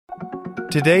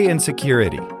Today in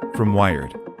Security from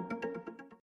Wired.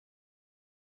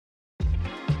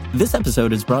 This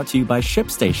episode is brought to you by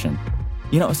ShipStation.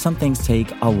 You know, some things take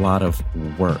a lot of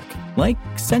work, like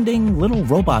sending little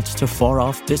robots to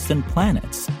far-off distant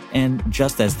planets. And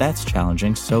just as that's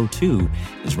challenging, so too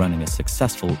is running a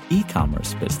successful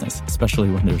e-commerce business, especially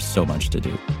when there's so much to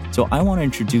do. So I want to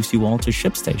introduce you all to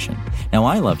ShipStation. Now,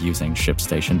 I love using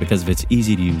ShipStation because of its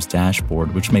easy-to-use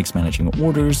dashboard, which makes managing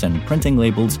orders and printing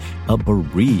labels a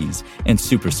breeze and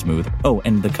super smooth. Oh,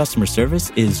 and the customer service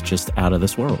is just out of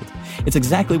this world. It's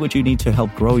exactly what you need to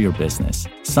help grow your business.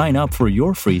 Sign up for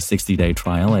your free 60-day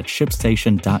trial at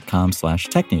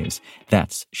shipstation.com/technews.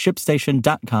 That's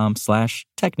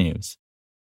shipstation.com/technews.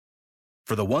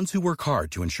 For the ones who work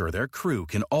hard to ensure their crew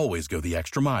can always go the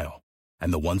extra mile,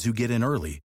 and the ones who get in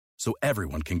early so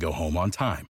everyone can go home on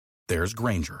time, there's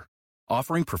Grainger,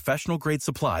 offering professional-grade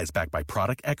supplies backed by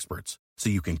product experts so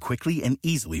you can quickly and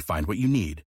easily find what you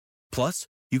need. Plus,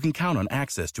 you can count on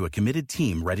access to a committed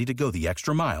team ready to go the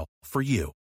extra mile for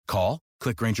you. Call,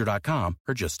 click Grainger.com,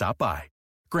 or just stop by.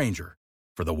 Grainger,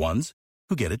 for the ones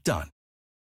who get it done.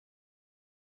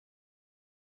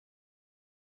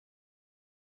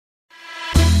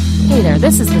 Hey there,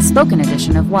 this is the spoken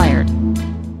edition of Wired.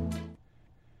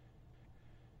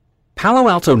 Palo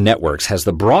Alto Networks has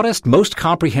the broadest, most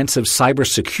comprehensive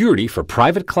cybersecurity for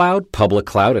private cloud, public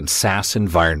cloud, and SaaS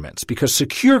environments because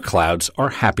secure clouds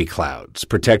are happy clouds.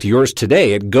 Protect yours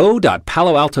today at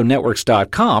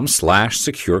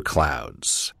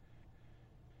go.paloaltonetworks.com/secure-clouds.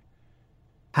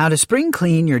 How to Spring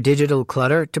Clean Your Digital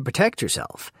Clutter to Protect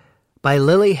Yourself by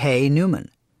Lily Hay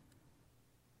Newman.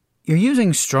 You're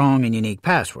using strong and unique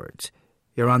passwords.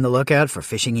 You're on the lookout for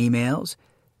phishing emails,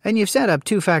 and you've set up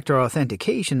two-factor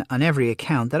authentication on every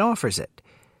account that offers it.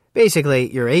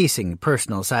 Basically, you're acing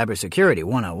personal cybersecurity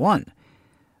 101.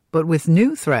 But with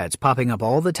new threats popping up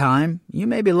all the time, you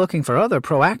may be looking for other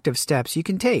proactive steps you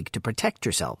can take to protect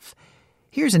yourself.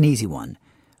 Here's an easy one.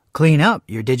 Clean up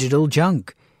your digital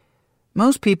junk.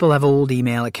 Most people have old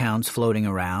email accounts floating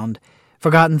around,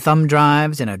 forgotten thumb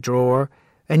drives in a drawer,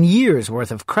 and years'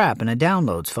 worth of crap in a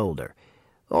downloads folder.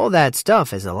 All that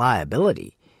stuff is a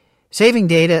liability. Saving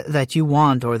data that you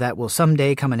want or that will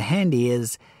someday come in handy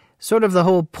is sort of the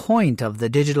whole point of the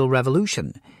digital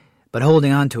revolution. But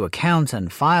holding on to accounts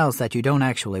and files that you don't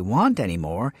actually want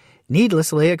anymore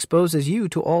needlessly exposes you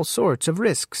to all sorts of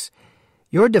risks.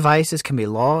 Your devices can be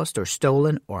lost or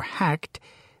stolen or hacked,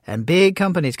 and big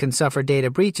companies can suffer data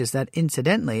breaches that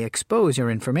incidentally expose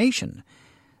your information.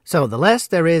 So the less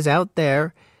there is out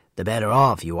there, the better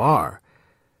off you are.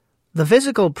 The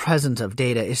physical presence of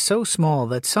data is so small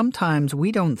that sometimes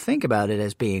we don't think about it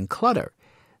as being clutter,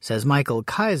 says Michael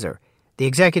Kaiser, the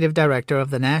executive director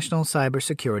of the National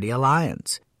Cybersecurity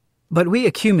Alliance. But we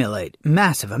accumulate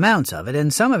massive amounts of it,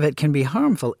 and some of it can be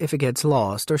harmful if it gets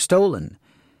lost or stolen.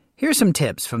 Here's some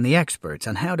tips from the experts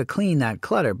on how to clean that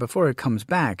clutter before it comes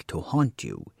back to haunt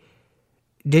you.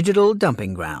 Digital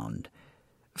dumping ground.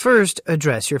 First,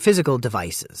 address your physical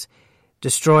devices.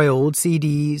 Destroy old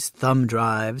CDs, thumb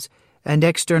drives, and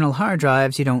external hard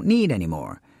drives you don't need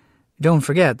anymore. Don't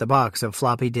forget the box of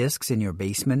floppy disks in your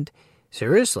basement.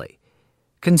 Seriously.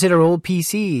 Consider old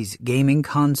PCs, gaming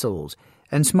consoles,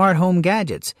 and smart home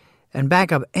gadgets, and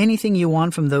back up anything you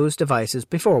want from those devices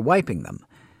before wiping them.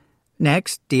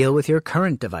 Next, deal with your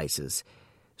current devices.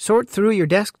 Sort through your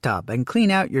desktop and clean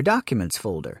out your documents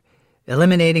folder.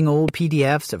 Eliminating old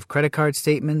PDFs of credit card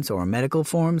statements or medical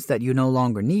forms that you no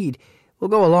longer need will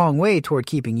go a long way toward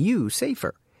keeping you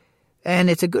safer. And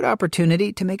it's a good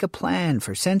opportunity to make a plan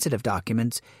for sensitive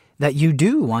documents that you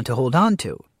do want to hold on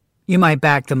to. You might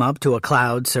back them up to a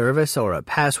cloud service or a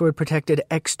password-protected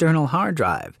external hard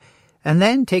drive, and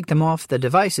then take them off the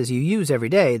devices you use every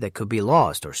day that could be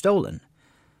lost or stolen.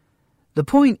 The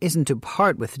point isn't to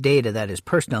part with data that is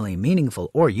personally meaningful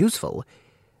or useful.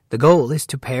 The goal is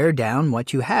to pare down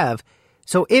what you have,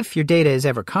 so if your data is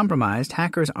ever compromised,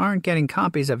 hackers aren't getting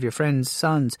copies of your friend's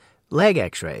son's leg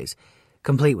x-rays,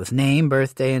 complete with name,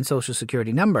 birthday, and social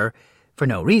security number, for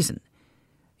no reason.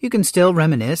 You can still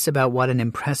reminisce about what an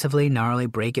impressively gnarly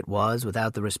break it was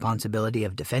without the responsibility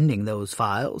of defending those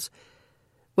files.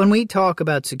 When we talk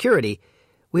about security,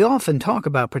 we often talk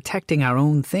about protecting our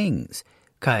own things,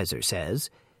 Kaiser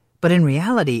says. But in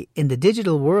reality, in the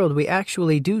digital world, we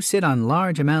actually do sit on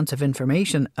large amounts of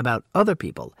information about other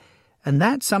people, and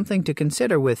that's something to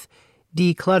consider with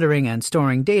decluttering and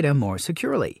storing data more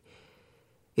securely.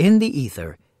 In the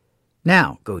ether.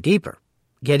 Now, go deeper.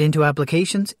 Get into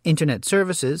applications, internet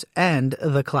services, and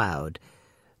the cloud.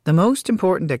 The most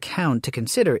important account to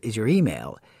consider is your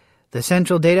email, the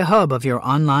central data hub of your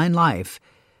online life.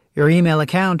 Your email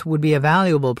account would be a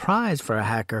valuable prize for a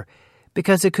hacker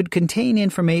because it could contain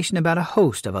information about a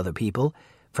host of other people,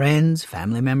 friends,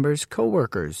 family members,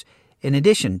 co-workers, in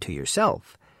addition to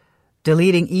yourself.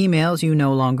 Deleting emails you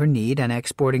no longer need and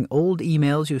exporting old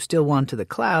emails you still want to the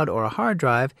cloud or a hard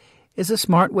drive is a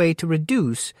smart way to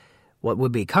reduce what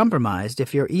would be compromised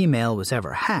if your email was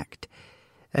ever hacked.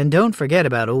 And don't forget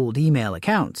about old email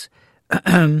accounts.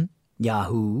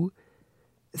 Yahoo.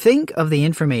 Think of the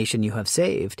information you have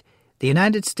saved. The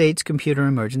United States Computer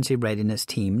Emergency Readiness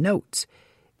Team notes.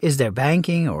 Is there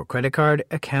banking or credit card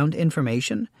account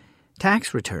information,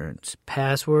 tax returns,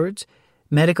 passwords,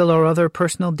 medical or other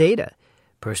personal data,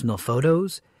 personal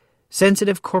photos,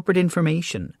 sensitive corporate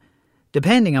information?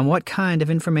 Depending on what kind of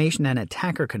information an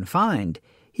attacker can find,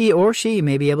 he or she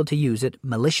may be able to use it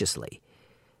maliciously.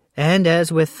 And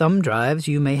as with thumb drives,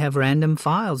 you may have random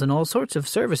files and all sorts of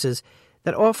services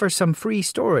that offer some free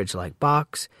storage like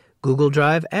Box, Google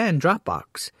Drive, and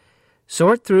Dropbox.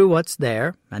 Sort through what's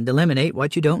there and eliminate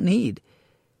what you don't need.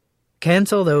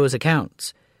 Cancel those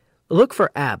accounts. Look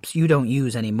for apps you don't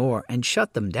use anymore and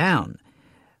shut them down.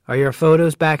 Are your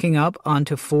photos backing up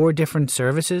onto 4 different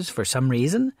services for some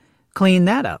reason? Clean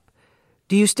that up.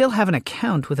 Do you still have an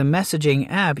account with a messaging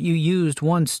app you used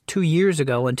once 2 years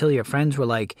ago until your friends were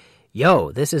like,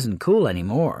 "Yo, this isn't cool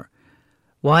anymore"?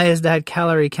 Why is that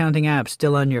calorie counting app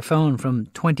still on your phone from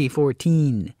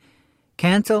 2014?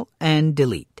 Cancel and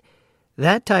delete.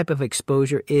 That type of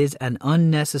exposure is an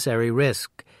unnecessary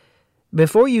risk.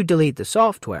 Before you delete the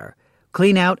software,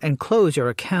 clean out and close your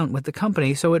account with the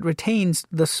company so it retains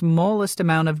the smallest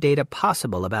amount of data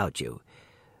possible about you.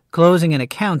 Closing an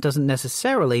account doesn't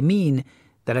necessarily mean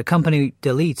that a company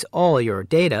deletes all your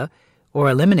data or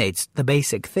eliminates the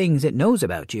basic things it knows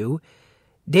about you.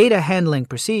 Data handling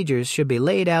procedures should be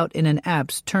laid out in an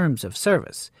app's terms of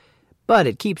service, but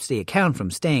it keeps the account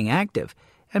from staying active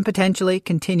and potentially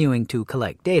continuing to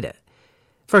collect data.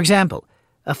 For example,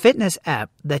 a fitness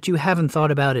app that you haven't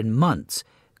thought about in months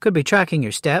could be tracking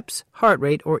your steps, heart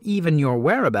rate, or even your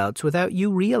whereabouts without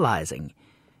you realizing.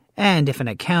 And if an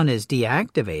account is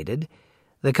deactivated,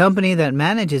 the company that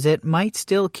manages it might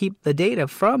still keep the data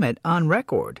from it on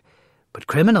record. But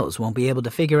criminals won't be able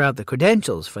to figure out the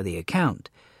credentials for the account,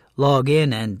 log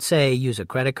in and, say, use a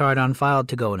credit card on file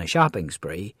to go on a shopping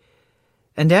spree.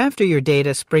 And after your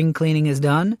data spring cleaning is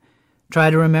done, try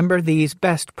to remember these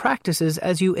best practices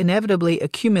as you inevitably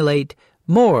accumulate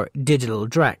more digital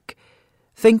dreck.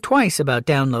 Think twice about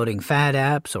downloading fad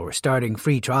apps or starting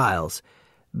free trials.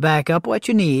 Back up what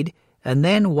you need, and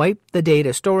then wipe the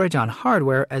data storage on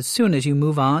hardware as soon as you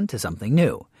move on to something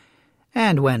new.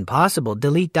 And when possible,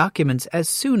 delete documents as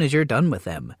soon as you're done with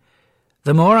them.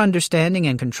 The more understanding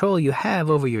and control you have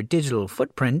over your digital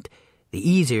footprint, the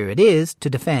easier it is to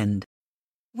defend.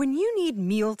 When you need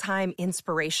mealtime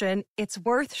inspiration, it's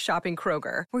worth shopping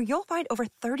Kroger, where you'll find over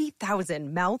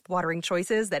 30,000 mouth-watering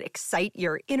choices that excite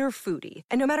your inner foodie.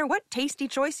 And no matter what tasty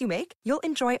choice you make, you'll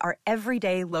enjoy our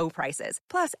everyday low prices,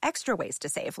 plus extra ways to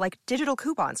save, like digital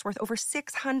coupons worth over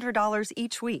 $600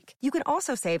 each week. You can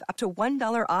also save up to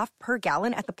 $1 off per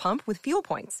gallon at the pump with fuel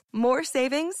points. More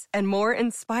savings and more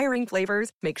inspiring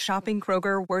flavors make shopping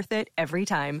Kroger worth it every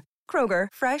time. Kroger,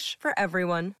 fresh for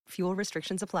everyone. Fuel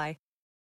restrictions apply.